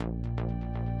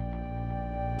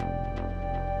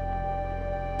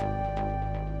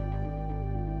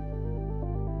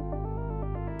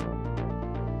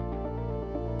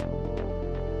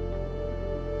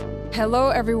Hello,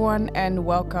 everyone, and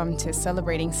welcome to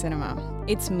Celebrating Cinema.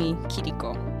 It's me,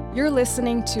 Kiriko. You're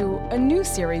listening to a new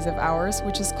series of ours,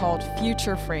 which is called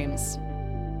Future Frames.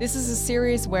 This is a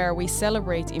series where we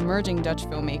celebrate emerging Dutch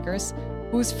filmmakers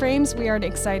whose frames we are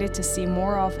excited to see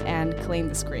more of and claim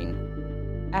the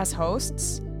screen. As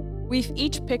hosts, we've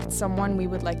each picked someone we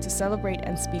would like to celebrate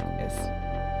and speak with.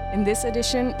 In this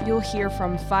edition, you'll hear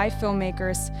from 5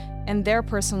 filmmakers and their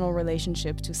personal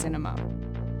relationship to cinema.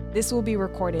 This will be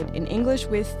recorded in English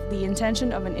with the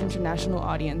intention of an international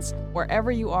audience, wherever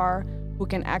you are, who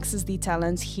can access the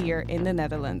talents here in the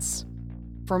Netherlands.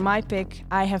 For my pick,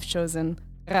 I have chosen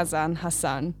Razan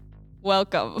Hassan.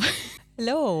 Welcome.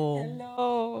 Hello.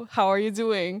 Hello. How are you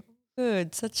doing?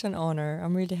 Good. Such an honor.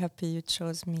 I'm really happy you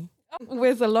chose me.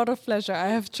 With a lot of pleasure, I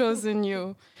have chosen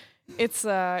you. It's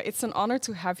an honor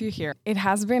to have you here. It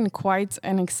has been quite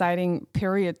an exciting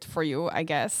period for you, I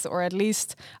guess, or at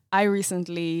least I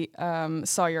recently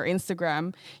saw your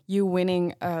Instagram, you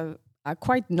winning a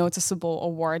quite noticeable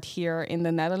award here in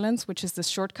the Netherlands, which is the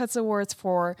Shortcuts Awards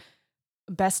for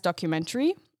Best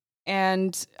Documentary.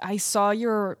 And I saw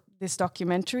this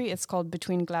documentary. It's called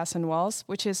Between Glass and Walls,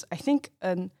 which is, I think,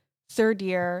 a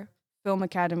third-year Film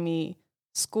Academy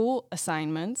school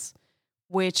assignment,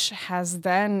 which has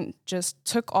then just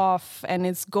took off and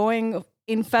it's going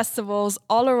in festivals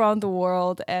all around the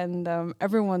world, and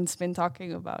everyone's been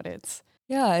talking about it.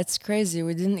 Yeah, it's crazy.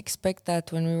 We didn't expect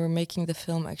that when we were making the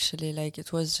film, actually. Like,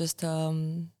 it was just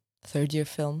third-year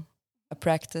film, a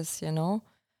practice, you know?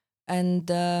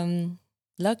 And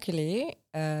luckily,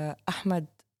 Ahmed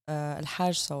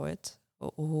Al-Haj saw it,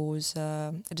 who's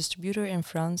a distributor in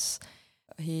France.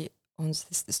 He owns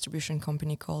this distribution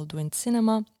company called Wind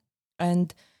Cinema.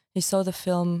 And he saw the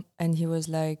film and he was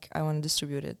like, I want to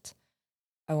distribute it.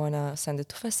 I want to send it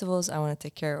to festivals. I want to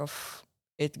take care of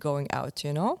it going out,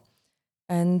 you know?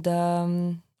 And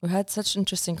we had such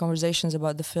interesting conversations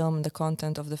about the film, the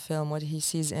content of the film, what he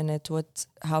sees in it,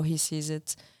 how he sees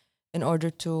it, in order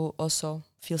to also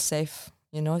feel safe,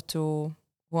 you know, to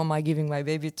who am I giving my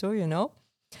baby to, you know?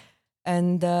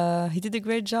 And he did a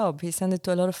great job. He sent it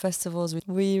to a lot of festivals.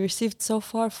 We received so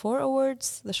far 4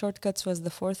 awards. The Shortcuts was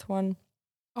the 4th one.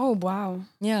 Oh, wow.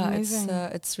 Yeah, amazing.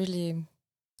 It's really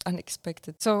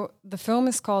unexpected. So the film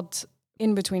is called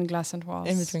In Between Glass and Walls.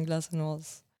 In Between Glass and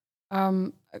Walls.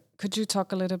 Could you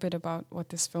talk a little bit about what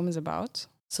this film is about?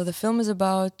 So the film is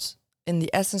about, in the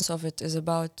essence of it, is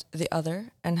about the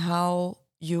other and how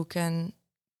you can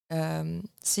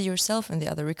see yourself in the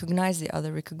other, recognize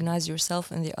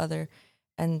yourself in the other,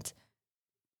 and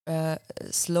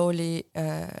slowly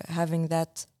having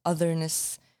that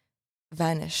otherness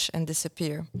vanish and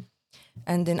disappear.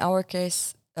 And in our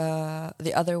case,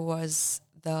 the other was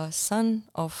the son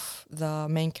of the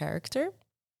main character.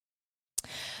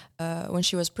 When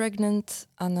she was pregnant,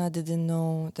 Anna didn't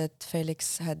know that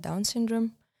Felix had Down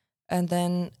syndrome. And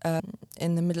then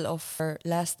in the middle of her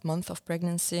last month of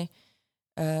pregnancy,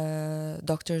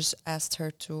 doctors asked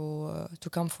her to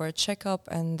come for a checkup,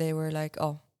 and they were like,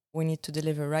 oh, we need to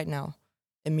deliver right now,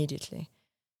 immediately.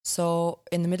 So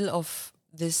in the middle of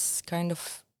this kind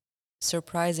of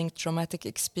surprising traumatic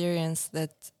experience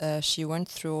that she went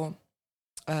through,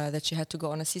 that she had to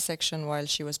go on a C-section while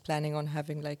she was planning on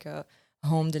having like a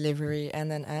home delivery,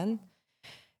 and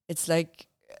it's like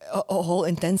a whole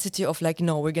intensity of like,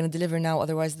 no, we're going to deliver now,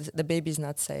 otherwise the baby's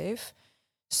not safe.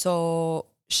 So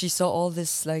she saw all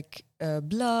this like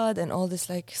blood and all this,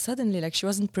 like suddenly, like she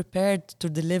wasn't prepared to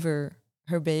deliver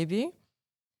her baby.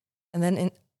 And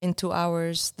then in 2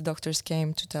 hours, the doctors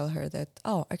came to tell her that,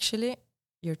 oh, actually,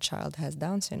 your child has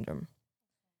Down syndrome.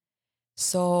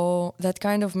 So that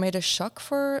kind of made a shock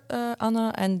for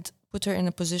Anna and put her in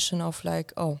a position of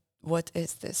like, oh, what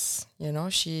is this? You know,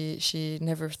 she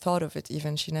never thought of it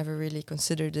even. She never really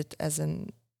considered it as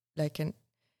an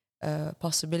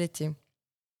possibility.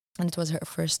 And it was her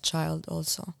first child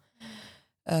also.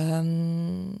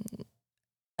 And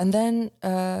then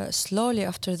slowly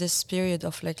after this period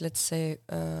of like, let's say,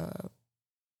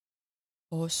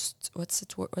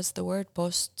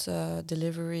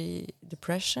 post-delivery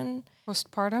depression?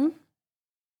 Postpartum?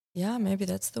 Yeah, maybe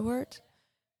that's the word.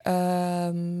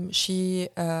 She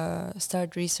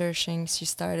started researching. She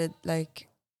started like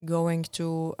going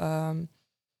to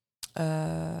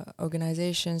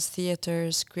organizations,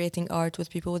 theaters, creating art with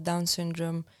people with Down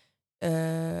syndrome,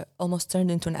 almost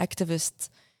turned into an activist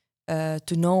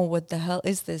to know what the hell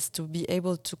is this, to be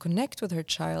able to connect with her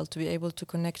child, to be able to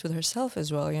connect with herself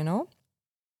as well, you know?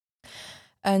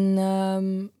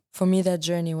 And for me, that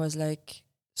journey was like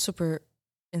super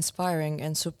inspiring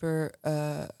and super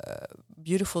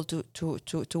beautiful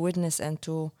to witness and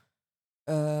to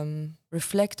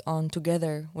reflect on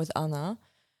together with Anna,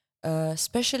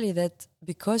 especially that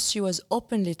because she was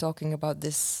openly talking about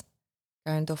this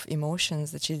kind of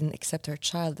emotions that she didn't accept her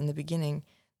child in the beginning,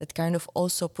 that kind of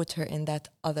also put her in that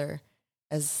other,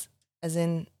 as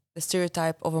in the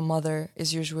stereotype of a mother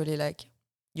is usually like,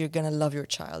 you're gonna love your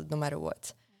child no matter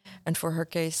what. And for her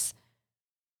case,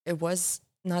 it was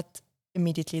not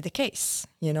immediately the case,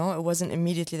 you know? It wasn't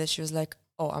immediately that she was like,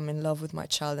 oh, I'm in love with my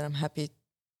child and I'm happy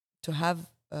to have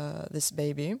this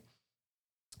baby.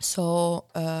 So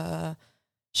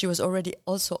she was already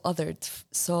also othered.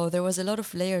 So there was a lot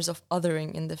of layers of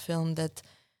othering in the film that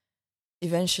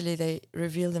eventually they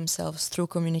reveal themselves through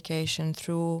communication,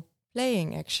 through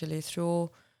playing, actually,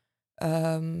 through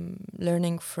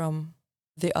learning from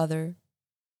the other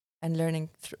and learning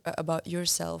about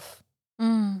yourself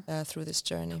through this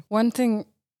journey. One thing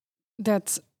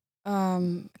that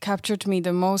captured me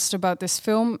the most about this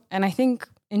film, and I think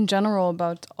in general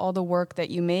about all the work that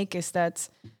you make, is that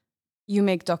you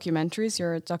make documentaries.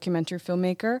 You're a documentary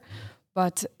filmmaker,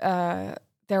 but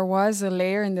there was a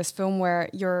layer in this film where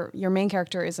your main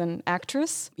character is an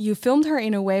actress. You filmed her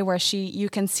in a way where you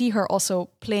can see her also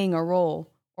playing a role,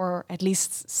 or at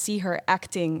least see her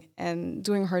acting and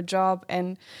doing her job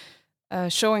and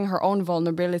showing her own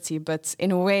vulnerability, but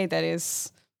in a way that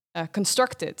is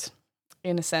constructed,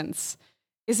 in a sense.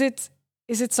 Is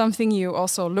it something you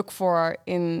also look for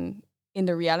in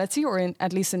the reality, or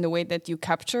at least in the way that you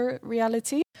capture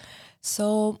reality?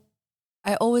 So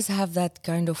I always have that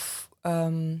kind of,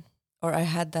 or I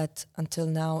had that until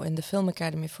now in the Film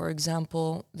Academy, for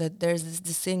example, that there's this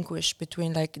distinguish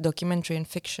between like documentary and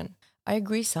fiction. I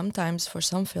agree sometimes for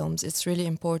some films it's really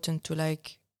important to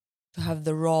have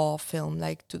the raw film,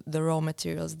 the raw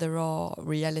materials, the raw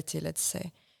reality, let's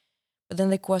say. But then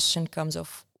the question comes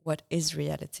of what is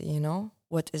reality, you know?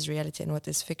 What is reality and what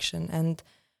is fiction? And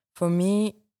for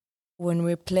me, when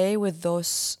we play with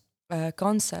those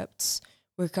concepts,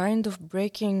 we're kind of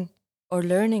breaking or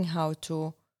learning how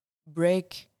to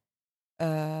break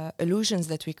illusions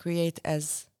that we create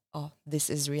as, oh, this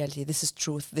is reality, this is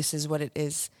truth, this is what it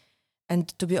is. And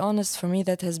to be honest, for me,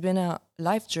 that has been a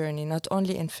life journey, not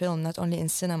only in film, not only in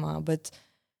cinema, but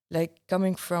like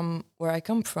coming from where I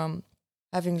come from,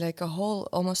 having like a whole,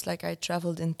 almost like I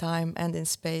traveled in time and in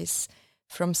space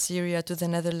from Syria to the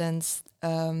Netherlands.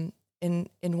 In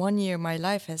 1 year, my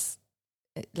life has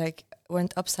like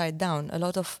went upside down. A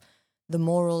lot of the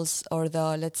morals or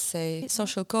the, let's say,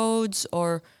 social codes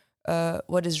or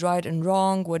what is right and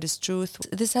wrong, what is truth.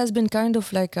 This has been kind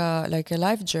of like a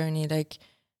life journey. Like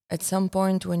at some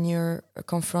point when you're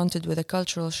confronted with a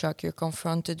cultural shock, you're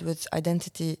confronted with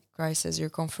identity crisis, you're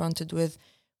confronted with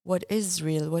what is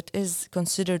real, what is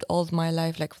considered all my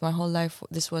life, like my whole life,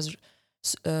 this was,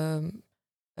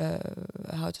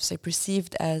 how to say,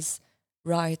 perceived as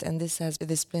right, and this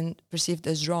been perceived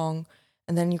as wrong.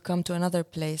 And then you come to another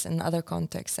place, another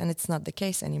context, and it's not the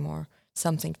case anymore.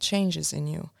 Something changes in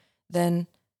you. Then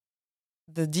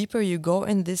the deeper you go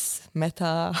in this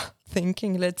meta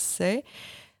thinking, let's say,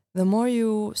 the more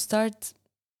you start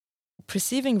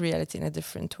perceiving reality in a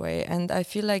different way. And I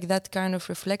feel like that kind of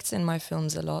reflects in my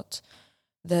films a lot,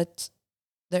 that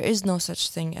there is no such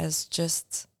thing as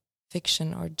just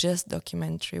fiction or just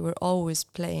documentary. We're always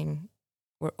playing,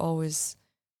 we're always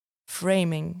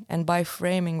framing, and by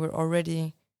framing we're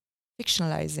already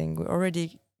fictionalizing, we're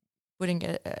already putting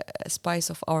a spice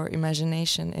of our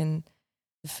imagination in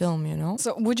the film, you know?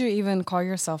 So would you even call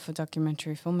yourself a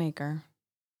documentary filmmaker?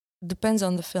 Depends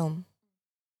on the film.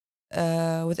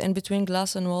 With In Between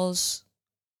Glass and Walls,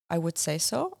 I would say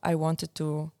so. I wanted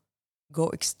to go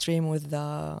extreme with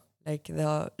the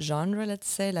genre, let's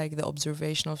say, like the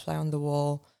observational fly on the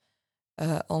wall,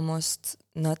 almost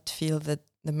not feel the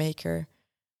maker.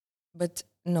 But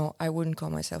no, I wouldn't call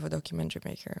myself a documentary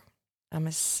maker. I'm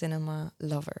a cinema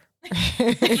lover.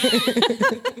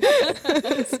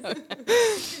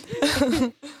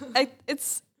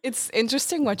 It's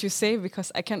interesting what you say,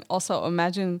 because I can also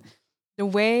imagine the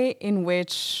way in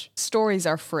which stories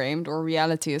are framed, or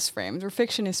reality is framed, or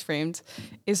fiction is framed,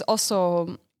 is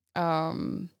also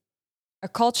a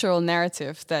cultural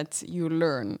narrative that you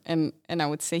learn. And I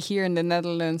would say here in the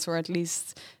Netherlands, or at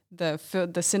least the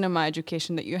cinema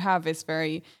education that you have, is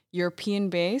very European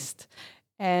based.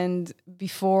 And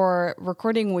before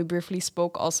recording, we briefly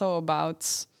spoke also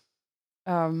about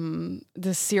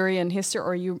the Syrian history,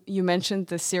 or you mentioned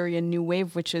the Syrian New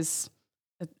Wave, which is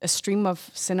a stream of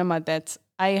cinema that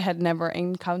I had never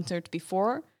encountered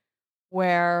before,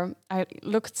 where I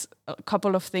looked a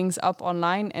couple of things up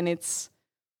online, and it's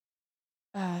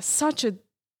such a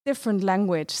different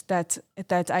language that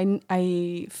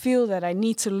I feel that I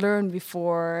need to learn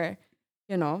before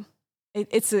you know,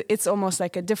 it's almost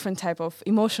like a different type of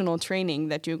emotional training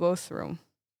that you go through.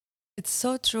 It's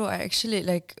so true. I actually,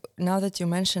 like, now that you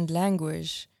mentioned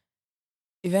language,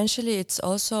 eventually it's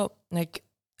also like,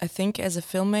 I think as a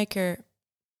filmmaker,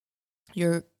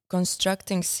 you're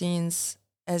constructing scenes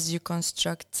as you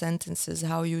construct sentences,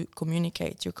 how you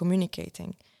communicate, you're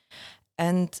communicating.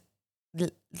 And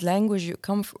the language you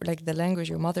come from, like the language,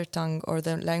 your mother tongue, or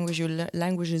the language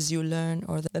languages you learn,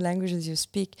 or the languages you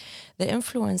speak, they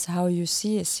influence how you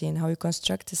see a scene, how you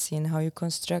construct a scene, how you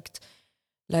construct,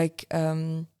 like,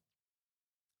 um,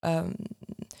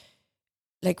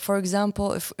 like for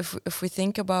example, if we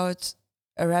think about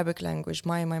Arabic language,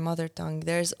 my mother tongue,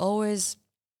 there's always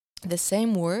the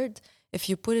same word. If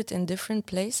you put it in different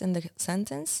place in the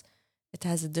sentence, it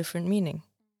has a different meaning,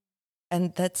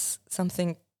 and that's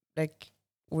something like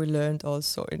we learned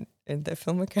also in the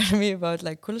film academy about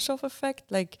like Kuleshov effect,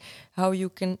 like how you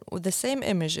can, with the same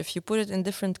image, if you put it in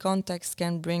different context,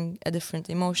 can bring a different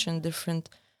emotion, different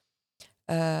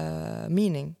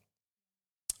meaning.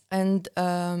 And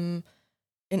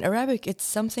in Arabic, it's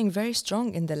something very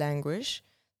strong in the language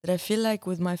that I feel like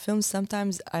with my films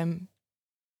sometimes I'm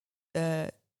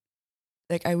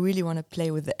like I really want to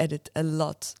play with the edit a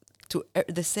lot. To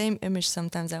the same image,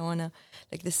 sometimes I want to,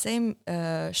 like the same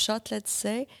shot, let's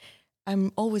say,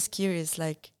 I'm always curious,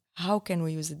 like, how can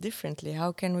we use it differently?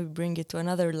 How can we bring it to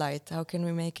another light? How can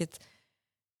we make it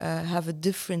have a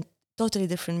different, totally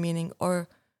different meaning, or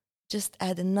just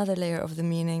add another layer of the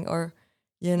meaning, or,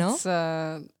 you know? It's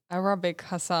Arabic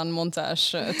Hassan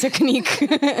montage technique.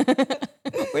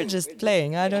 We're just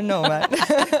playing. I don't know, man.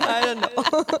 I don't know.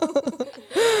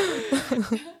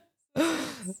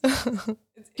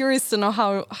 It's curious to know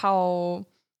how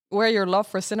where your love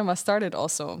for cinema started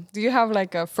also. Do you have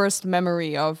like a first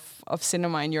memory of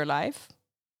cinema in your life?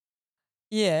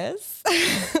 Yes.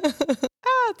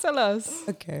 Tell us.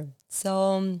 Okay.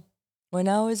 So when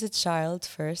I was a child,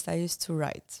 first, I used to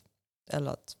write a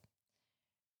lot.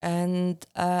 And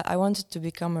I wanted to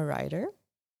become a writer.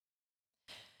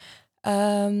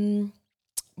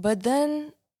 But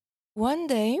then one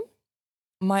day,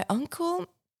 my uncle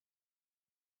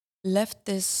left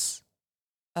this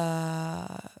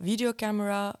video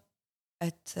camera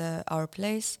at our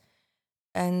place,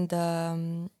 and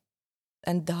the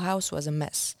house was a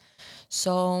mess.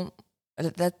 So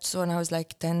that's when I was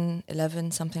like 10,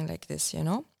 11, something like this, you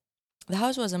know? The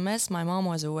house was a mess, my mom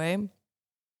was away,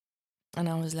 and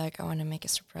I was like, I want to make a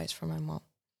surprise for my mom.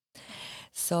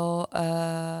 So,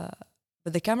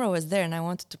 but the camera was there and I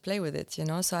wanted to play with it, you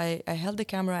know? So I held the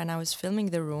camera and I was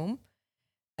filming the room,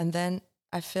 and then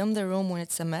I filmed the room when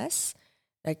it's a mess,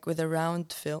 like with a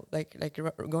round film, like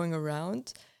going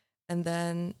around. And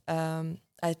then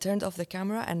I turned off the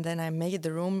camera, and then I made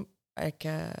the room, like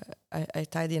I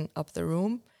tidied up the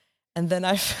room, and then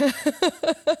I So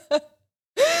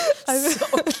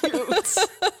cute.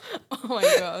 Oh my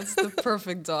god, it's the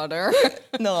perfect daughter.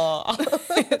 No,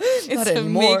 It's not a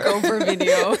anymore. makeover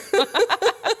video.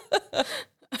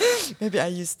 Maybe I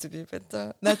used to be, but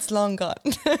that's long gone.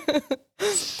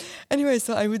 Anyway,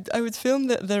 so I would film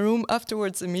the room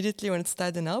afterwards immediately when it's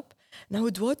tidying up, and I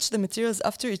would watch the materials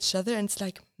after each other, and it's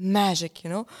like magic, you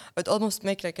know? I would almost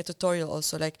make like a tutorial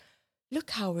also, like,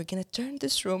 look how we're gonna turn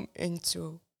this room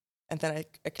into, and then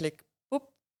I click,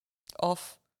 boop,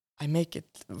 off. I make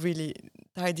it really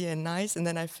tidy and nice, and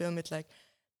then I film it like,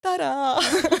 ta-da!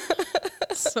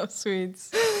 So sweet.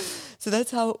 So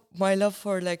that's how my love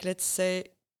for, like, let's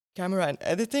say, camera and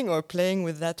editing or playing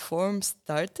with that form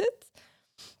started.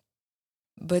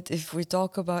 But if we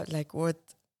talk about like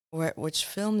which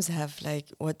films have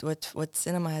like what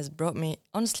cinema has brought me,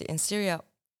 honestly, in Syria,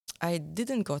 I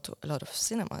didn't go to a lot of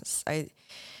cinemas. It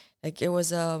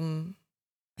was I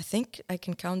think I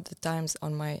can count the times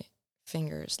on my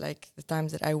fingers, like the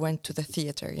times that I went to the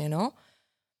theater, you know?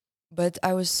 But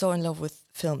I was so in love with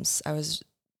films. I was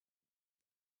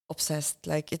obsessed.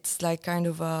 Like it's like kind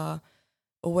of a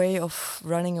way of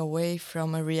running away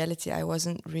from a reality I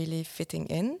wasn't really fitting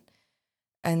in,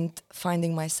 and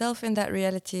finding myself in that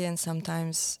reality, and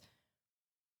sometimes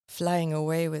flying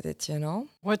away with it, you know?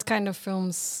 What kind of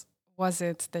films was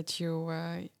it that you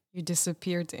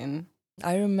disappeared in?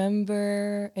 I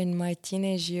remember in my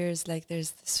teenage years, like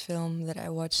there's this film that I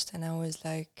watched and I was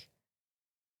like,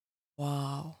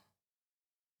 wow,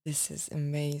 this is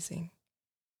amazing.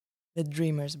 The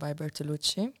Dreamers by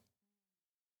Bertolucci.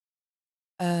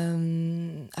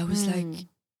 I was like,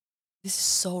 this is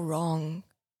so wrong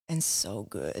and so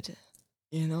good,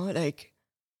 you know? Like,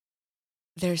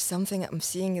 there's something I'm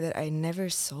seeing that I never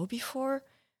saw before.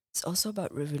 It's also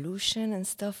about revolution and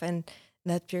stuff, and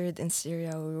that period in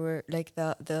Syria, we were like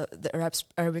the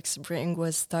Arabic Spring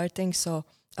was starting, so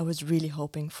I was really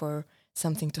hoping for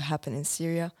something to happen in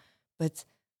Syria. But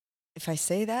if I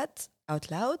say that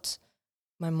out loud,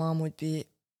 my mom would be,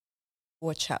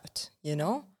 watch out, you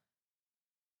know?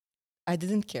 I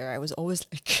didn't care. I was always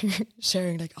like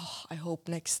sharing, like, oh, I hope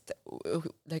next,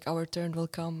 like, our turn will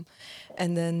come.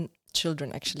 And then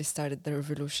children actually started the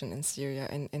revolution in Syria,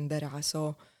 in Daraa.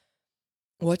 So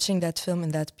watching that film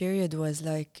in that period was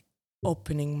like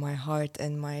opening my heart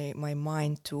and my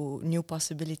mind to new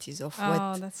possibilities of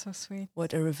That's so sweet.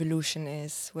 what a revolution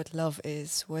is, what love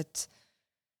is, what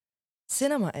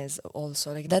cinema is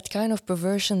also. Like that kind of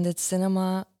perversion that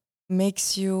cinema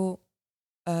makes you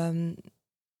um,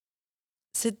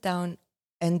 sit down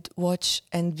and watch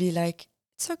and be like,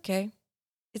 it's okay,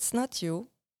 it's not you,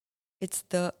 it's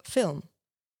the film.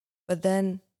 But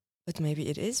maybe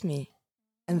it is me.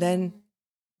 And then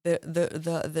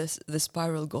the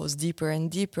spiral goes deeper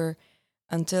and deeper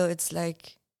until it's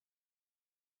like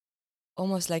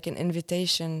almost like an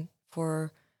invitation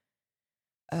for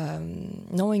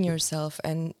knowing yourself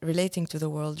and relating to the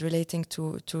world, relating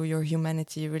to your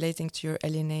humanity, relating to your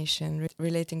alienation,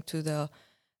 relating to the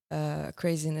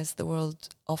craziness the world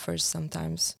offers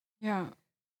sometimes. Yeah.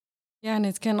 Yeah, and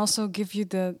it can also give you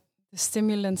the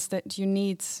stimulants that you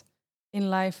need in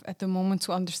life at the moment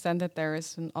to understand that there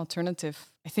is an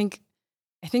alternative. I think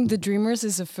The Dreamers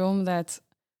is a film that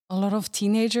a lot of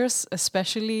teenagers,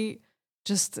 especially,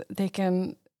 just they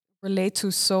can relate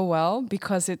to so well,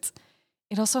 because it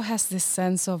also has this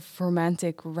sense of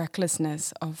romantic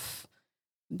recklessness of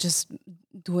just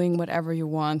doing whatever you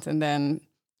want, and then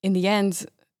in the end,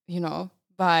 you know,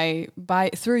 by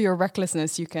through your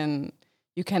recklessness, you can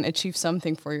achieve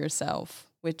something for yourself,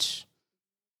 which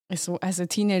is, as a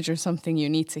teenager, something you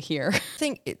need to hear. I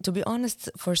think, to be honest,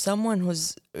 for someone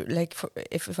who's like,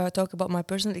 if I talk about my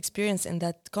personal experience in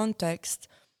that context,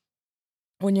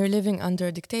 when you're living under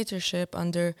a dictatorship,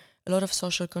 under a lot of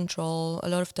social control, a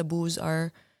lot of taboos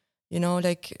are, you know,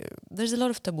 like there's a lot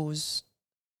of taboos.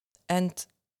 And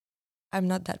I'm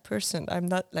not that person. I'm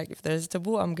not like, if there's a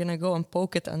taboo, I'm going to go and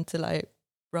poke it until I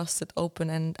rust it open,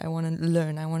 and I want to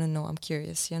learn. I want to know. I'm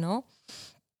curious, you know?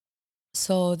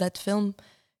 So that film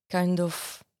kind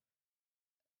of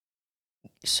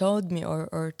showed me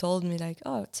or told me like,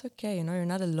 oh, it's okay, you know, you're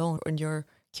not alone in your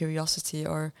curiosity,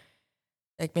 or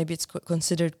like maybe it's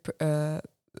considered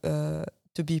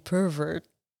to be perverted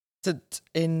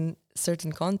in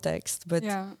certain context, but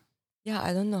yeah,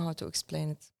 I don't know how to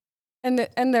explain it.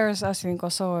 And there's, I think,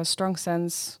 also a strong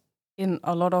sense in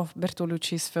a lot of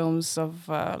Bertolucci's films of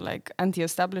like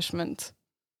anti-establishment.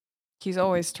 He's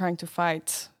always trying to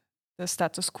fight the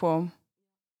status quo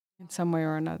in some way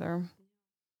or another.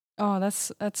 Oh,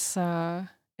 that's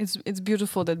it's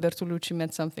beautiful that Bertolucci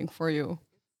meant something for you.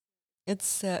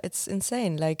 It's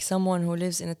insane. Like someone who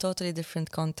lives in a totally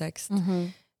different context,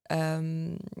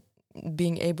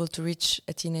 being able to reach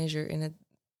a teenager in a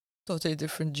totally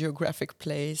different geographic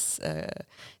place,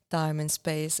 time and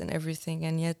space and everything,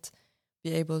 and yet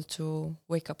be able to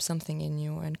wake up something in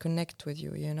you and connect with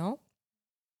you, you know?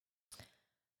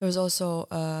 There was also,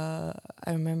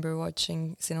 I remember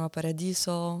watching Cinema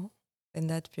Paradiso in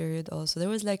that period also. There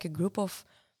was like a group of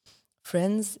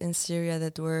friends in Syria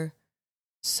that were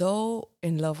so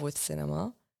in love with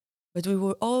cinema, but we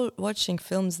were all watching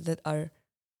films that are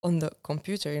on the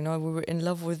computer, you know. We were in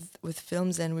love with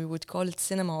films, and we would call it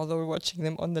cinema, although we're watching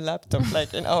them on the laptop,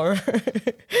 like in our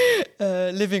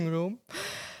living room.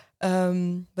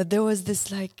 But there was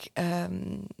this like,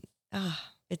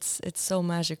 it's so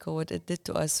magical what it did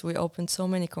to us. We opened so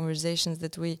many conversations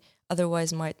that we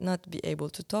otherwise might not be able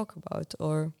to talk about.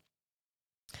 Or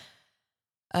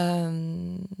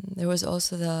there was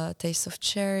also The Taste of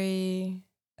Cherry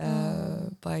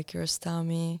by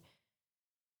Kiarostami.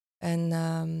 And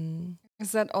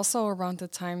is that also around the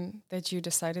time that you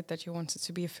decided that you wanted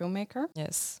to be a filmmaker?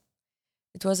 Yes.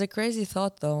 It was a crazy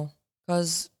thought though,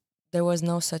 because there was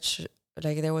no such,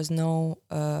 like there was no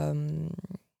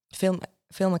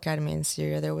film academy in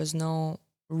Syria. There was no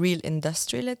real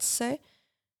industry, let's say.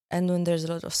 And when there's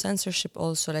a lot of censorship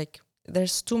also, like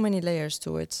there's too many layers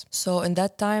to it. So in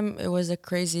that time, it was a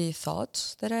crazy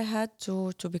thought that I had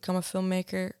to become a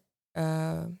filmmaker.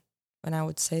 When I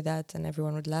would say that, and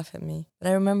everyone would laugh at me. But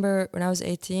I remember when I was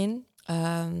 18,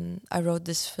 I wrote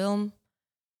this film.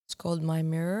 It's called My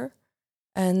Mirror.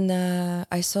 And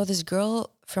I saw this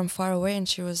girl from far away, and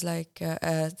she was like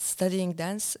studying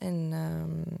dance in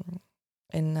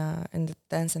the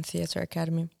Dance and Theater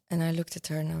Academy. And I looked at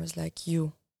her and I was like,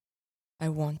 I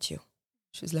want you.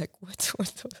 She's like, what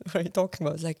are you talking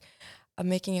about? I was like, I'm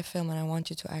making a film and I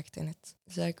want you to act in it.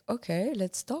 It's like, okay,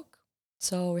 let's talk.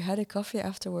 So we had a coffee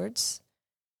afterwards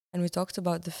and we talked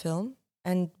about the film.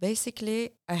 And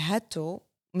basically, I had to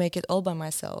make it all by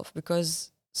myself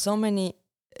because so many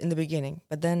in the beginning,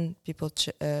 but then people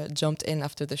jumped in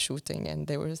after the shooting and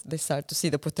they started to see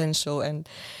the potential and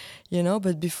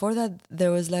but before that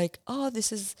there was like, oh,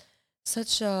 this is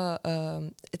such a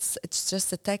it's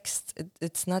just a text.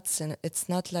 It's not it's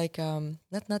not like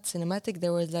not cinematic.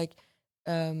 There was like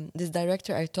this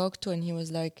director I talked to and he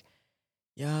was like,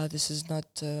 yeah, this is not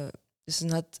it's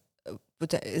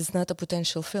not a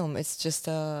potential film. It's just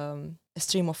a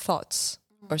stream of thoughts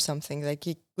or something. Like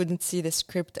he couldn't see the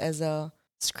script as a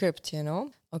script,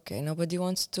 Okay, nobody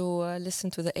wants to listen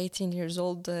to the 18 years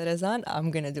old Razan. I'm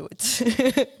gonna do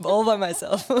it all by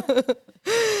myself.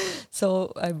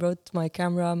 So I brought my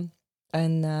camera,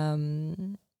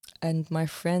 and my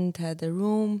friend had a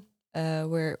room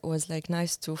where it was like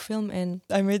nice to film in.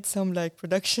 I made some like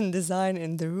production design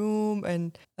in the room,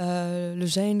 and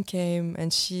Lujane came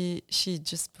and she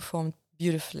just performed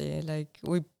beautifully. Like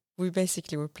we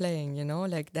basically were playing,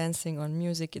 like dancing on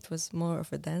music. It was more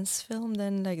of a dance film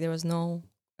than like there was no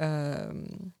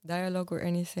dialogue or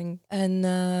anything. And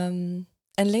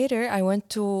later I went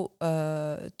to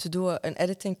do an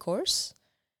editing course,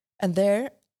 and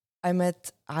there I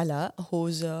met Ala,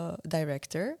 who's a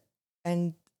director,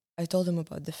 and I told him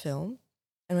about the film.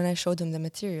 And when I showed him the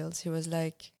materials, he was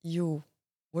like,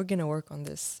 we're gonna work on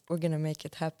this. We're gonna make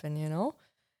it happen,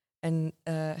 And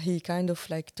he kind of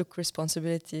like took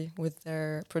responsibility with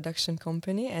their production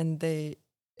company, and they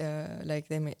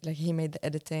he made the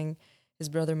editing, his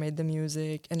brother made the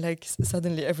music, and like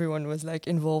suddenly everyone was like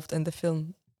involved, and the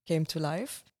film came to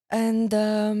life. And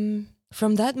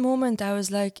from that moment, I was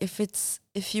like,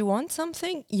 if you want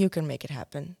something, you can make it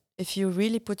happen. If you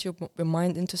really put your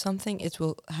mind into something, it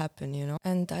will happen,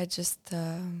 And I just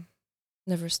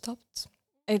never stopped.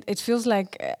 It feels like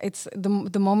it's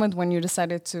the moment when you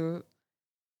decided to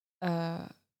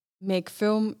make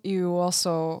film, you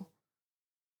also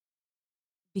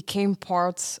became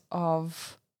part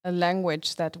of a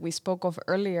language that we spoke of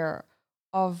earlier,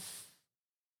 of,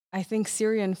 I think,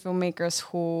 Syrian filmmakers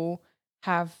who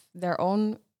have their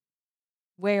own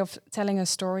way of telling a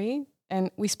story.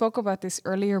 And we spoke about this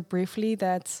earlier briefly,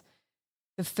 that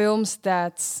the films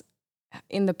that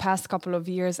in the past couple of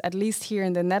years, at least here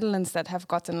in the Netherlands, that have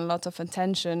gotten a lot of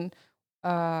attention,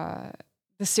 the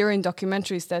Syrian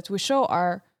documentaries that we show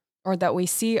or that we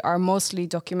see are mostly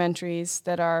documentaries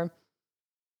that are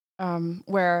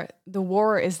where the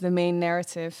war is the main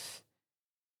narrative,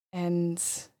 and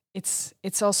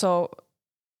it's also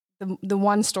the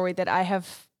one story that I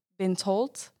have been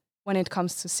told when it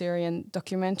comes to Syrian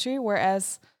documentary,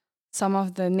 whereas some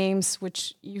of the names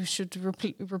which you should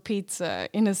repeat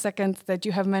in a second that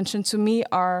you have mentioned to me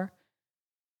are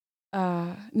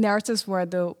narratives where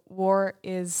the war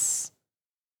is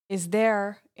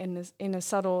there in a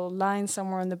subtle line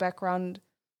somewhere in the background.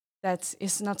 That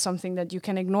is not something that you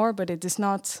can ignore, but it is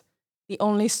not the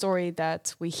only story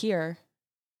that we hear.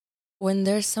 When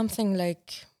there's something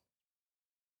like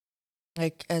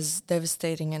as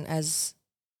devastating and as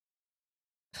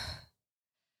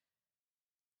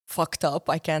fucked up,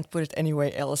 I can't put it any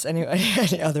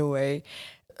other way.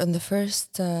 In the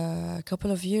first couple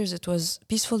of years, it was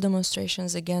peaceful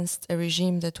demonstrations against a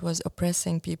regime that was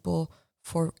oppressing people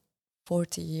for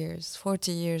 40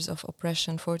 years of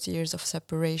oppression, 40 years of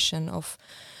separation, of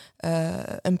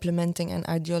implementing an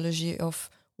ideology of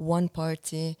one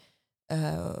party,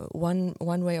 one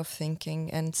way of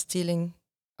thinking, and stealing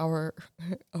our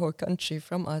country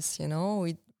from us.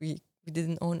 We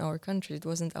didn't own our country; it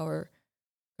wasn't our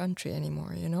country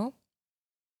anymore.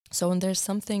 So when there's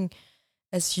something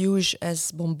as huge,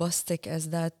 as bombastic as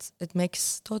that, it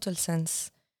makes total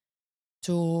sense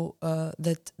to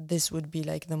that this would be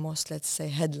like the most, let's say,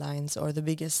 headlines or the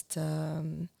biggest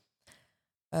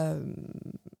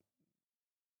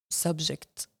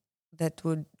subject that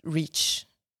would reach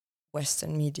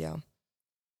Western media.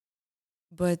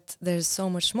 But there's so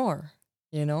much more,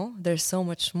 there's so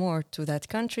much more to that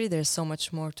country, there's so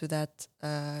much more to that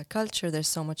culture, there's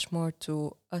so much more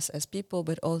to us as people,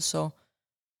 but also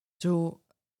to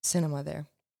cinema there.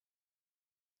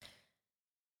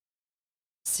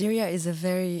 Syria is a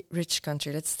very rich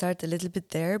country. Let's start a little bit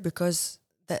there, because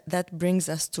that brings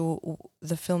us to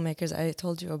the filmmakers I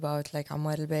told you about, like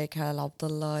Ammar al-Baik, Halal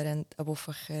Abdullah, and Abu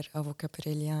Fakhr, Abu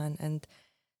Kaprilian, and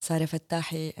Sarah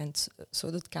Fattahi, and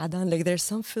Sudut Kaadan. Like, there's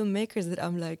some filmmakers that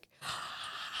I'm like,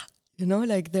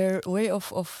 like their way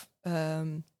of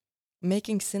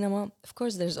making cinema. Of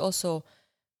course, there's also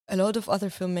a lot of other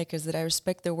filmmakers that I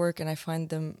respect their work and I find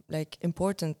them like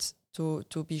important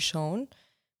to be shown.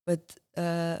 But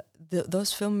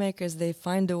those filmmakers, they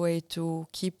find a way to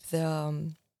keep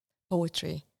the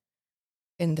poetry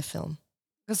in the film.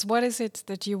 Because what is it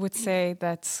that you would say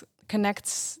that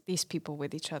connects these people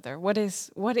with each other? What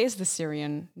is the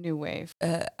Syrian New Wave?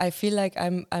 I feel like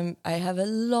I have a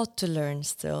lot to learn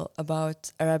still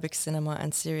about Arabic cinema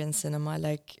and Syrian cinema.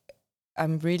 Like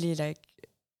I'm really like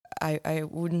I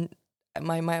wouldn't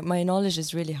my knowledge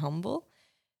is really humble.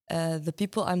 The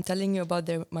people I'm telling you about,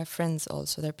 they're my friends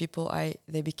also. They're people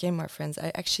they became my friends.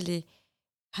 I actually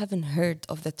haven't heard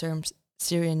of the term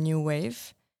Syrian New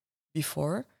Wave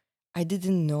before. I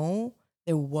didn't know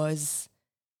there was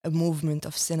a movement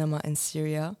of cinema in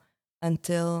Syria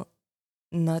until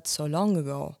not so long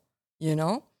ago, you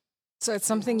know? So it's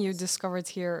something you discovered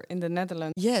here in the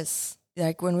Netherlands? Yes.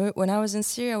 Like when I was in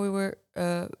Syria, we were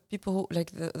people who,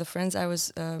 like the friends I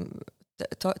was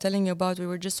telling you about, we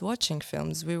were just watching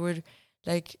films. We were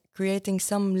like creating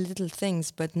some little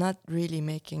things, but not really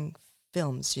making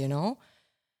films, you know?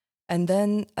 And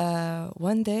then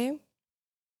one day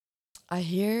I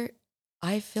hear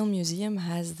iFilm Museum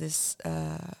has this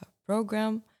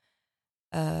program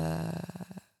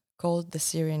called the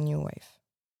Syrian New Wave.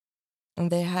 And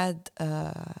they had,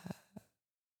 I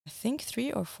think,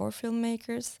 3 or 4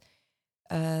 filmmakers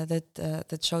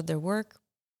that showed their work.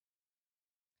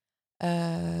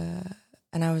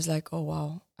 And I was like, oh,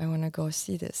 wow, I want to go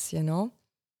see this, you know?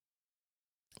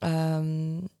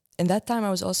 In that time, I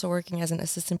was also working as an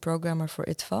assistant programmer for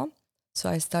ITFA. So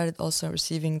I started also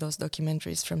receiving those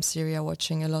documentaries from Syria,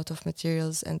 watching a lot of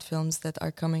materials and films that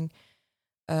are coming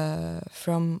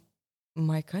from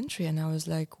my country. And I was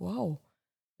like, wow,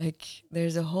 like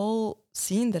there's a whole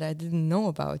scene that I didn't know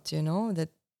about, you know, that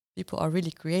people are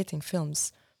really creating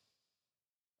films.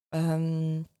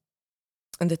 In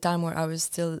the time where I was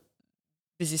still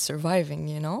busy surviving,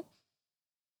 you know.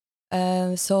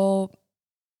 So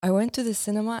I went to the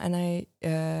cinema and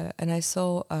I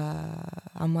saw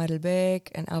Ammar al-Beik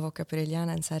and Avo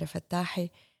Caprilliana and Sara Fattahi,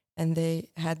 and they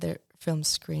had their film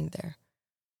screened there.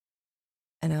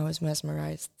 And I was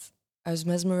mesmerized. I was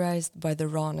mesmerized by the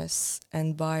rawness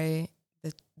and by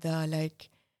the like,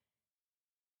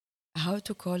 how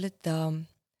to call it, the,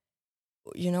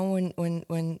 you know,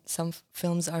 when some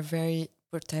films are very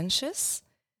pretentious,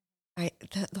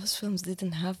 those films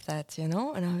didn't have that, you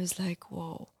know. And I was like,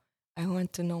 whoa, I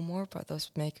want to know more about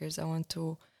those makers. I want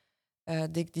to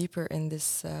dig deeper in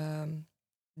this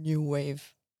new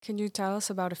wave. Can you tell us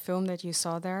about a film that you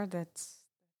saw there that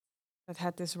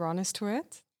had this rawness to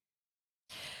it?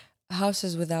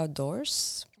 Houses Without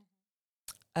Doors.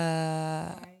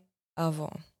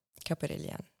 Avo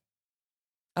Caprillian.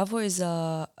 Avo is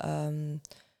a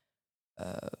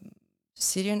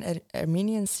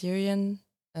Armenian Syrian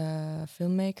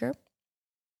filmmaker,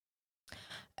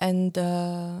 and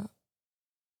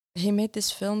he made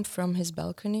this film from his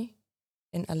balcony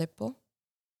in Aleppo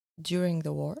during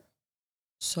the war.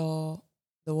 So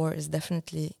the war is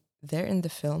definitely there in the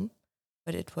film,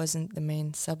 but it wasn't the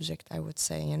main subject, I would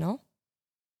say, you know?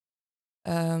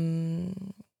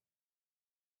 And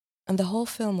the whole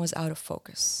film was out of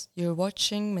focus. You're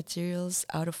watching materials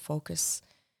out of focus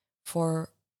for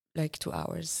like 2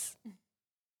 hours.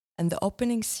 And the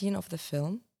opening scene of the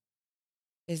film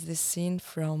is this scene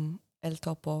from El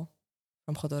Topo,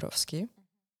 from Jodorowsky,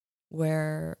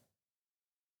 where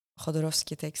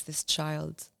Jodorowsky takes this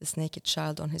child, this naked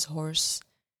child on his horse,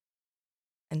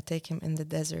 and take him in the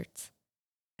desert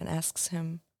and asks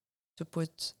him to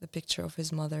put the picture of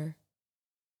his mother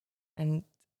and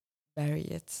bury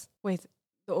it. Wait,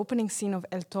 the opening scene of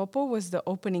El Topo was the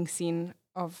opening scene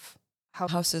of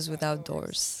Houses Without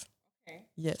Doors. Okay.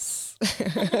 Yes.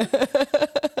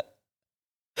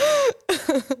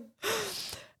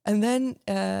 And then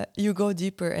you go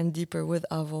deeper and deeper with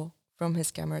Avo from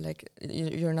his camera. Like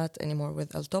you're not anymore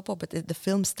with El Topo, but the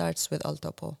film starts with El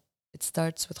Topo. It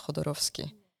starts with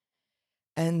Jodorowsky.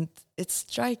 And it's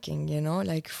striking, you know,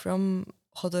 like from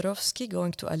Jodorowsky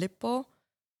going to Aleppo,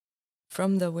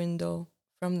 from the window,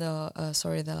 from the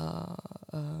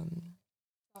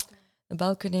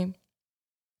balcony,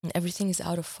 and everything is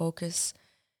out of focus.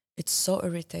 It's so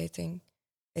irritating.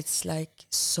 It's like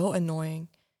so annoying,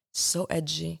 so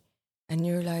edgy. And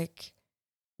you're like,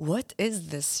 what is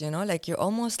this? You know, like you're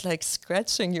almost like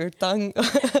scratching your tongue.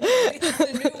 It's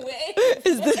the new wave.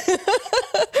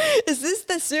 Is this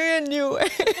the Syrian New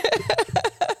Wave?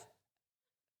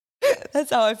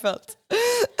 That's how I felt.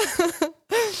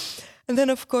 And then,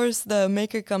 of course, the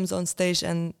maker comes on stage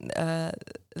and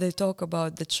they talk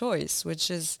about the choice,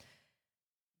 which is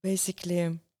basically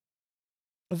a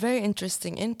very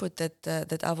interesting input that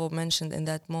Avo mentioned in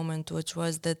that moment, which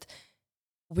was that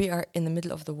we are in the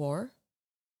middle of the war.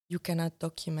 You cannot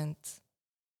document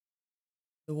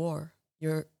the war.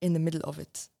 You're in the middle of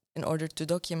it. In order to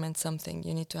document something,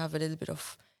 you need to have a little bit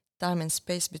of time and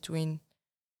space between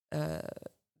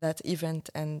that event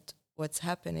and what's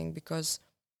happening, because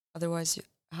otherwise,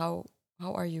 how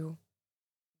are you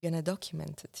gonna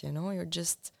document it? You know, you're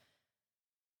just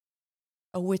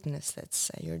a witness. Let's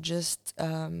say you're just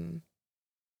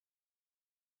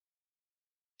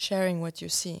sharing what you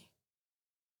see.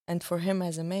 And for him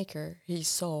as a maker, he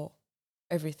saw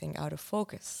everything out of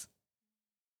focus.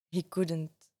 He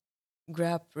couldn't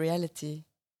grab reality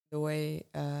the way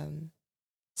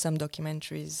some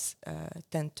documentaries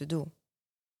tend to do,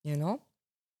 you know?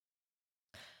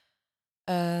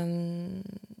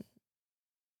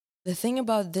 The thing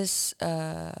about this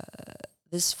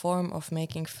form of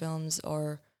making films,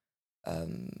 or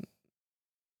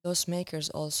those makers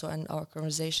also, and our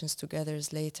conversations together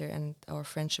later, and our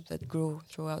friendship that grew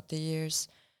throughout the years,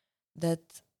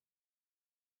 that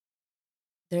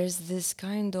there's this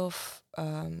kind of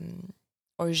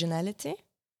originality,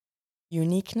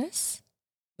 uniqueness,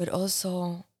 but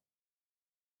also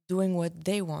doing what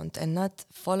they want and not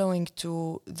following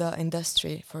to the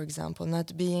industry, for example,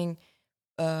 not being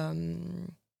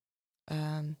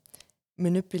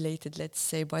manipulated, let's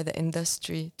say, by the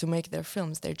industry to make their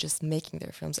films. They're just making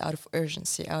their films out of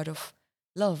urgency, out of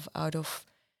love, out of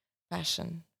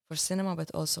passion for cinema,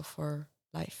 but also for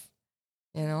life,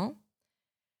 you know?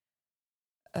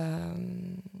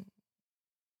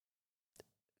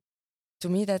 To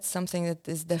me, that's something that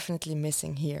is definitely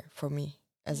missing here for me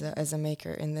as a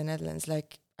maker in the Netherlands.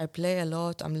 Like, I play a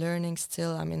lot, I'm learning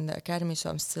still, I'm in the academy, so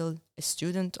I'm still a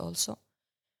student also.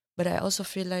 But I also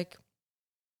feel like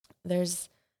there's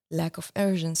lack of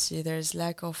urgency, there's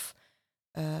lack of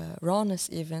rawness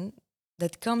even,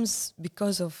 that comes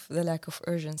because of the lack of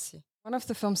urgency. One of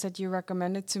the films that you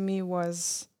recommended to me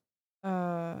was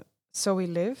So We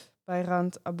Live by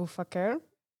Rand Abu Faker.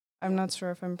 I'm not sure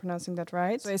if I'm pronouncing that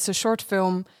right. So it's a short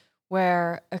film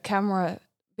where a camera,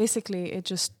 basically, it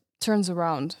just turns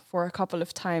around for a couple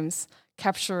of times,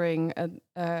 capturing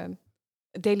a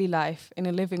daily life in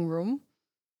a living room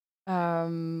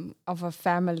of a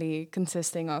family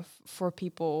consisting of 4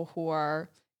 people who are,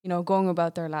 going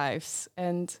about their lives.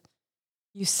 And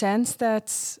you sense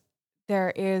that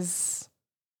there is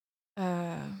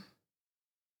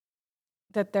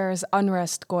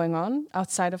unrest going on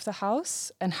outside of the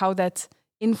house, and how that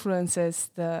influences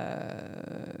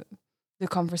the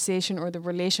conversation or the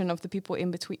relation of the people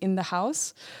in the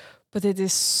house. But it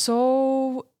is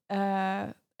so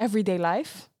everyday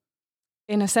life,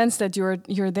 in a sense that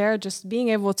you're there just being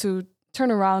able to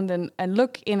turn around and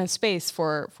look in a space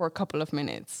for a couple of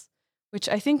minutes, which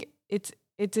I think it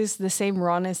is the same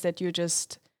rawness that you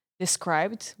just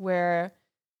described, where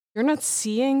you're not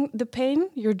seeing the pain,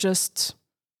 you're just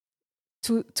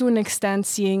to an extent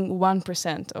seeing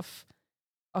 1%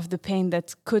 of the pain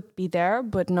that could be there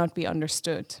but not be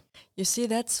understood. You see,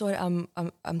 that's what I'm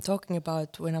talking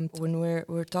about when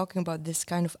we're talking about this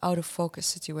kind of out of focus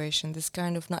situation, this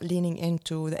kind of not leaning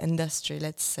into the industry,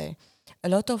 let's say. A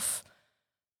lot of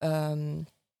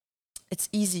it's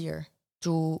easier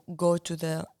to go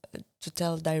to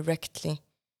tell directly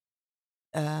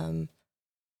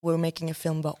we're making a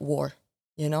film about war,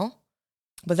 you know?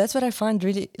 But that's what I find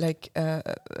really like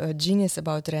genius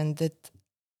about Ren, that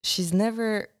she's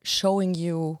never showing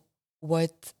you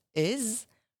what is,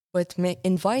 but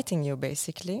inviting you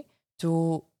basically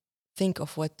to think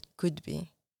of what could be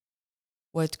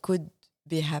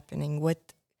happening,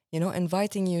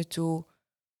 inviting you to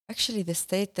actually the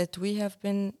state that we have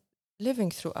been living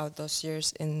throughout those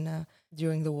years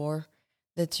during the war,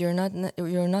 that you're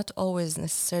not always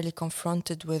necessarily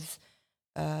confronted with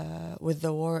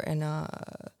the war in a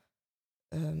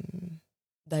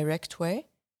direct way,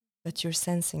 but you're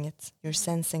sensing it. You're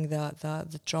sensing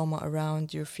the trauma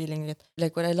around. You're feeling it.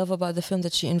 Like, what I love about the film,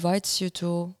 that she invites you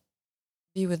to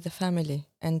be with the family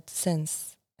and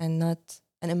sense and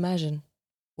imagine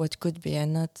what could be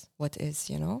and not what is.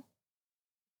 You know.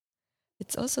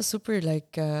 It's also super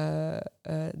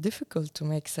difficult to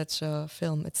make such a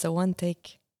film. It's a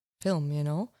one-take film. You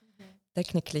know,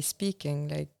 technically speaking,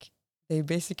 like, they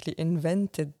basically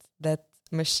invented that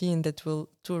machine that will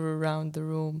tour around the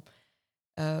room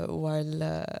while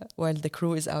the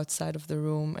crew is outside of the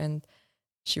room. And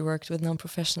she worked with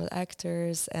non-professional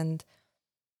actors. And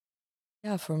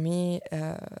yeah, for me,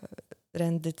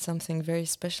 Ren did something very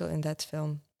special in that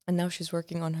film. And now she's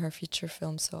working on her feature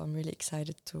film, so I'm really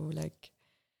excited to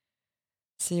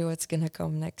see what's gonna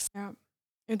come next. Yeah,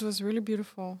 it was really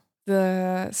beautiful.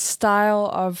 The style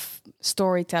of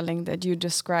storytelling that you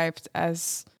described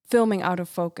as filming out of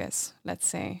focus, let's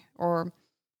say, or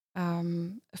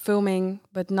filming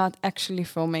but not actually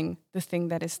filming the thing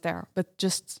that is there, but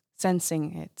just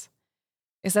sensing it.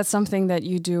 Is that something that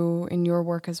you do in your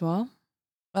work as well?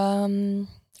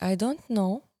 I don't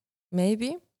know.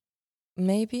 Maybe,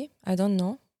 I don't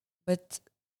know. But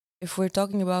if we're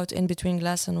talking about In Between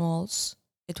Glass and Walls,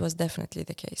 it was definitely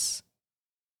the case.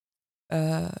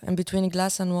 In Between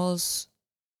Glass and Walls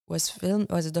was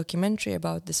a documentary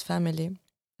about this family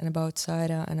and about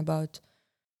Sarah and about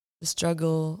the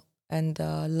struggle and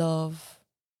love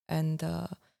and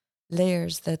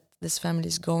layers that this family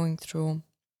is going through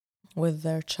with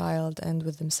their child and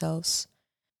with themselves.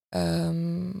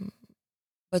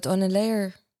 But on a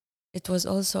layer, it was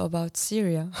also about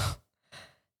Syria.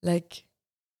 Like,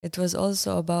 it was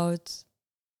also about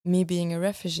me being a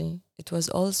refugee. It was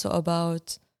also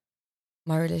about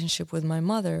my relationship with my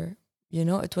mother. You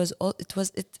know, it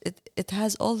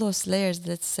has all those layers,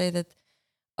 let's say, that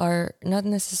are not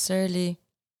necessarily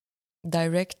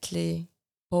directly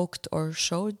poked or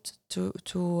showed to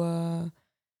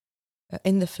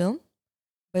in the film,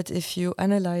 but if you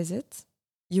analyze it,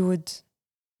 you would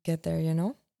get there, you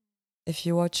know, if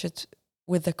you watch it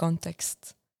with the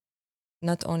context,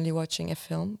 not only watching a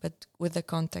film, but with the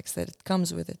context that it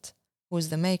comes with it. Who's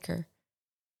the maker?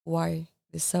 Why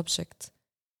the subject?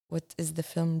 What is the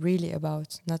film really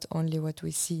about? Not only what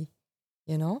we see,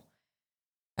 you know?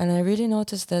 And I really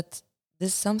noticed that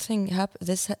this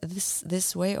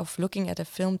way of looking at a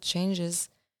film changes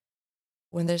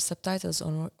when there's subtitles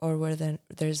on or where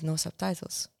there's no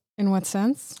subtitles. In what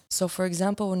sense? So, for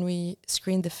example, when we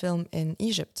screened the film in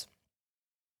Egypt,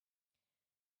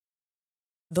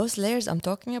 those layers I'm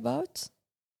talking about,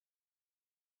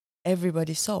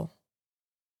 everybody saw.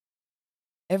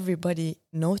 Everybody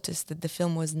noticed that the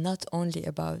film was not only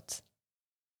about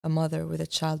a mother with a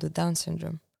child with Down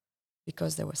syndrome,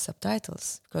 because there were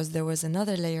subtitles, because there was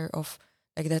another layer of,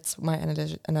 like, that's my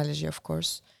analogy, of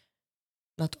course,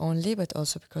 not only, but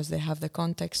also because they have the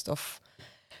context of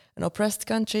an oppressed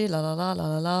country, la la la la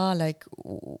la la, like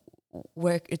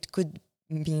where it could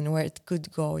mean, where it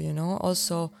could go, you know.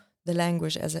 Also the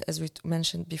language, as we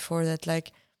mentioned before, that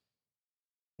like,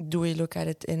 do we look at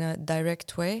it in a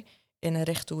direct way, in a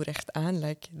recht toe recht aan,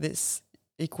 like this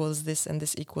equals this and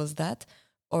this equals that,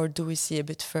 or do we see a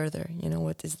bit further, you know,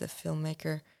 what is the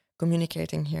filmmaker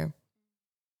communicating here?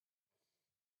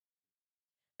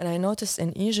 And I noticed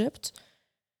in Egypt,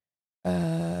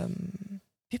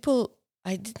 people,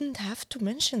 I didn't have to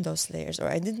mention those layers, or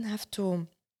I didn't have to,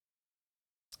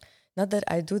 not that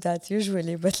I do that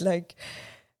usually, but like,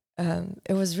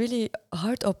 it was really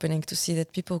heart-opening to see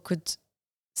that people could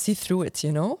see through it,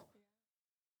 you know?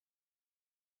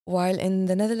 While in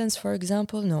the Netherlands, for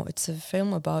example, no, it's a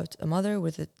film about a mother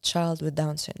with a child with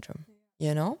Down syndrome,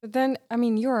 you know? But then, I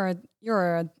mean, you're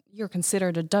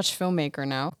considered a Dutch filmmaker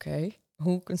now. Okay,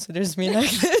 who considers me like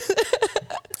this?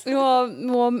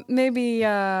 Well, maybe.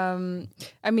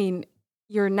 I mean,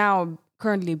 you're now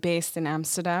currently based in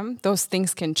Amsterdam. Those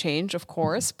things can change, of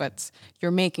course, but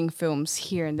you're making films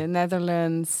here in the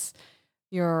Netherlands.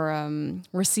 You're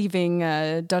receiving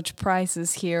Dutch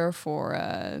prizes here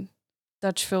for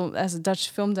Dutch film as a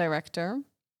Dutch film director,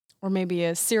 or maybe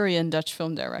a Syrian Dutch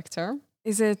film director.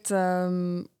 Is it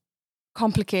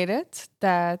complicated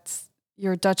that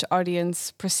your Dutch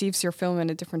audience perceives your film in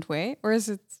a different way, or is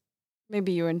it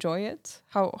maybe you enjoy it?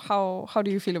 How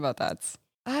do you feel about that?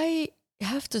 I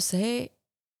have to say,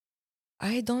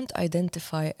 I don't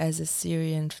identify as a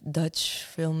Syrian Dutch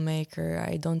filmmaker.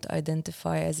 I don't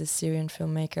identify as a Syrian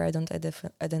filmmaker. I don't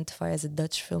identify as a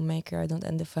Dutch filmmaker. I don't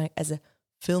identify as a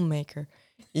filmmaker,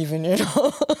 even, you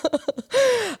know.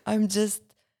 I'm just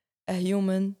a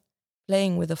human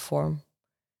playing with a form,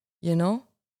 you know.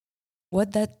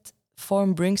 What that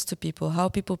form brings to people, how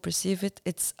people perceive it,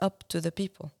 it's up to the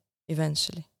people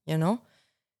eventually, you know.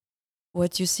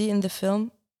 What you see in the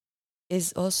film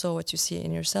is also what you see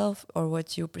in yourself, or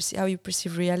what you perceive, how you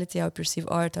perceive reality, how you perceive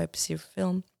art, how you perceive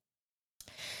film.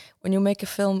 When you make a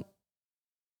film,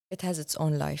 it has its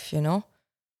own life, you know.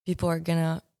 People are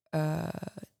gonna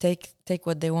take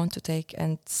what they want to take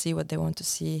and see what they want to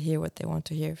see, hear what they want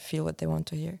to hear, feel what they want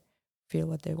to hear, feel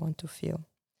what they want to feel.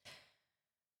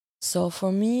 So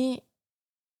for me,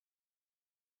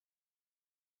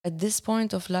 at this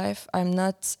point of life, I'm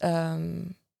not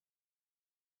I'm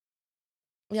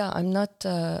not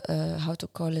how to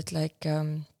call it, like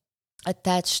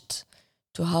attached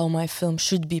to how my film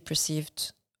should be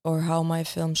perceived or how my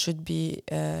film should be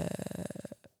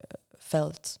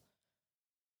felt.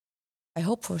 I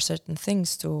hope for certain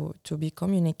things to be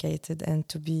communicated and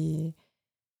to be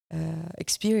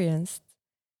experienced.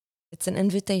 It's an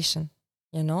invitation,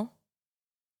 you know?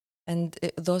 And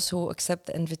those who accept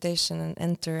the invitation and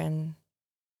enter, and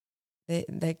they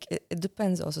like it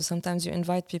depends also. Sometimes you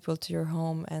invite people to your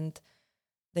home and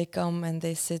they come and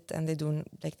they sit and they do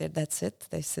like that's it.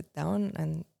 They sit down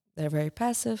and they're very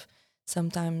passive.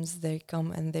 Sometimes they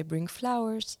come and they bring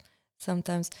flowers.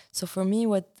 Sometimes, so for me,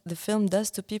 what the film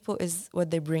does to people is what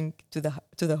they bring to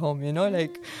the home. You know,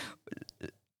 like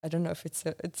I don't know if it's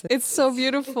so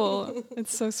beautiful.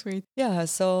 It's so sweet. Yeah.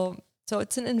 So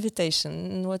it's an invitation.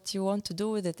 And what you want to do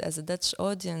with it as a Dutch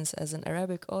audience, as an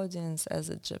Arabic audience, as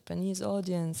a Japanese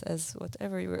audience, as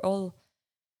whatever, we're all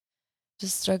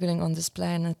just struggling on this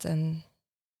planet, and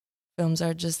films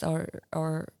are just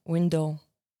our window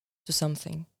to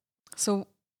something. So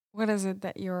what is it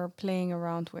that you're playing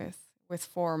around with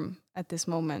form at this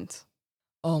moment?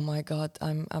 Oh my God,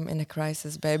 I'm in a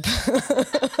crisis, babe.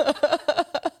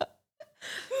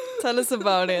 Tell us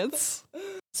about it.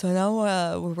 So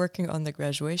now we're working on the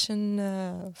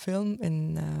graduation film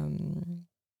in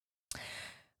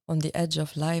On the Edge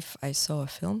of Life. I saw a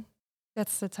film.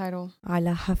 That's the title.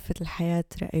 على حافة الحياة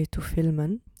رأيت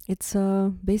فيلما. It's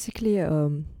basically a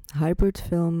hybrid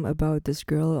film about this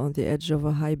girl on the edge of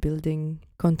a high building,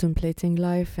 contemplating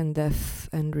life and death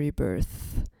and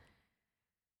rebirth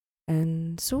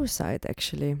and suicide,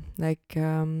 actually. Like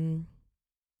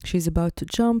she's about to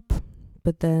jump,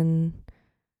 but then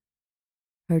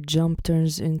her jump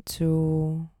turns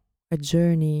into a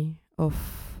journey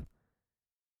of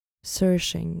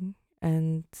searching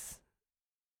and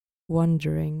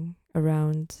wandering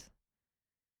around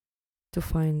to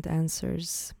find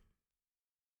answers.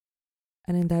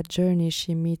 And in that journey,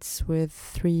 she meets with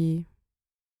 3,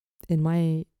 in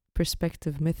my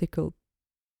perspective, mythical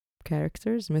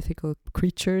characters, mythical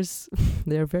creatures.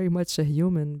 They're very much a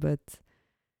human, but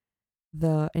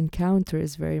the encounter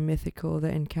is very mythical.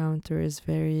 The encounter is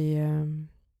very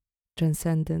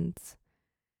transcendent.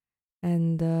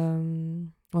 And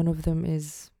one of them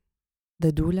is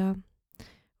the doula,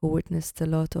 who witnessed a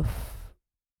lot of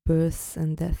births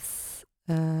and deaths,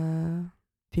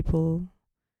 people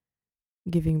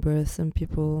giving birth and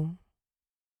people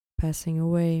passing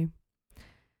away.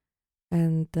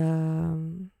 And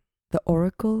the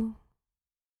oracle,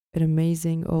 an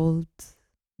amazing old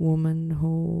woman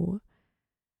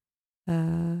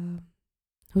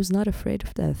who's not afraid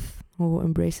of death, who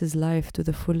embraces life to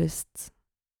the fullest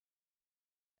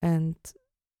and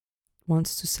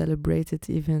wants to celebrate it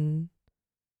even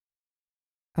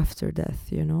after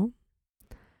death, you know.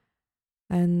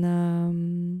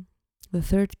 And the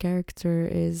third character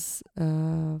is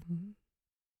a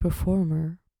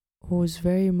performer who's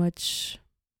very much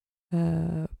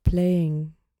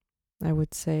playing, I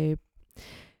would say,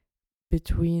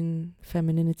 between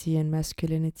femininity and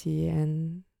masculinity,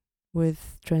 and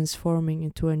with transforming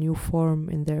into a new form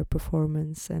in their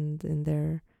performance and in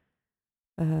their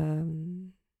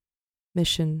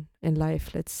mission in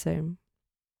life, let's say.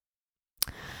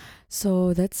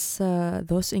 So that's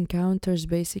those encounters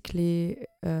basically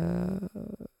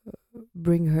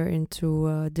bring her into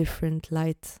a different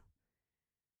light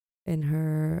in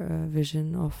her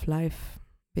vision of life,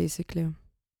 basically.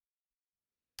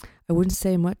 I wouldn't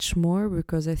say much more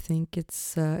because I think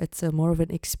it's a more of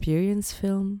an experience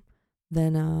film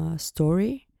than a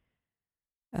story.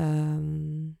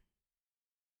 I'm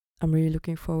really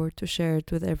looking forward to share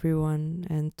it with everyone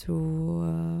and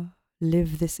to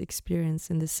live this experience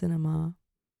in the cinema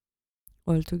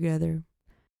all together.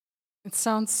 It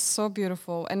sounds so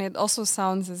beautiful, and it also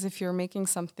sounds as if you're making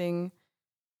something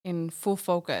in full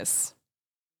focus.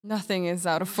 Nothing is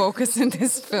out of focus in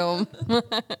this film.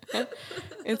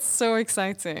 It's so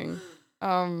exciting.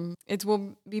 It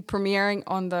will be premiering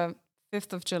on the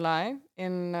 5th of July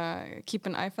in Keep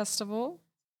an Eye Festival.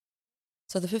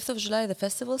 So the 5th of July, the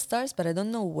festival starts, but I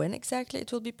don't know when exactly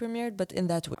it will be premiered, but in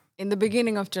that way. In the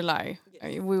beginning of July,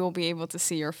 we will be able to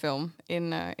see your film in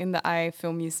the Eye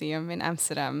Film Museum in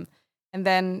Amsterdam. And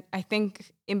then I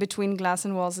think in between Glass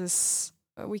and Walls is...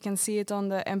 we can see it on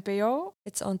the NPO.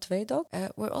 It's on Tweedok.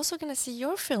 We're also going to see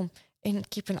your film in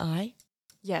Keep an Eye.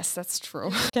 Yes, that's true.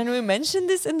 Can we mention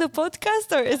this in the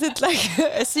podcast, or is it like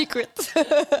a secret?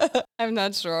 I'm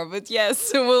not sure, but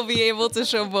yes, we'll be able to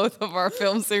show both of our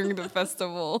films during the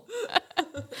festival.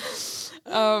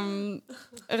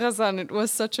 Razan, it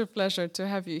was such a pleasure to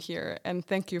have you here, and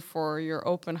thank you for your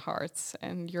open hearts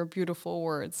and your beautiful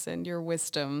words and your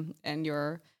wisdom and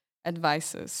your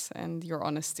advices and your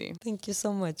honesty. Thank you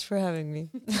so much for having me.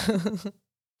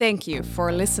 Thank you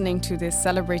for listening to this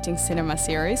Celebrating Cinema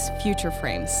series, Future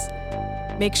Frames.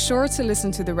 Make sure to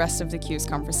listen to the rest of the Q's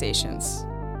conversations.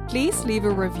 Please leave a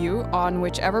review on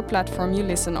whichever platform you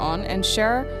listen on and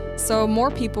share so more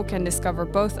people can discover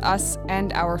both us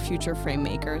and our future frame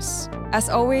makers. As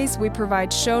always, we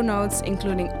provide show notes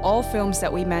including all films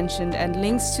that we mentioned and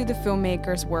links to the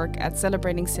filmmakers' work at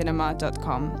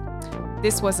celebratingcinema.com.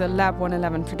 This was a Lab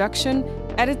 111 production,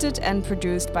 edited and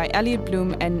produced by Elliot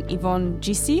Bloom and Yvonne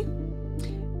Gissi,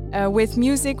 with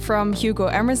music from Hugo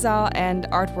Emerzal and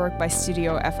artwork by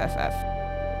Studio FFF.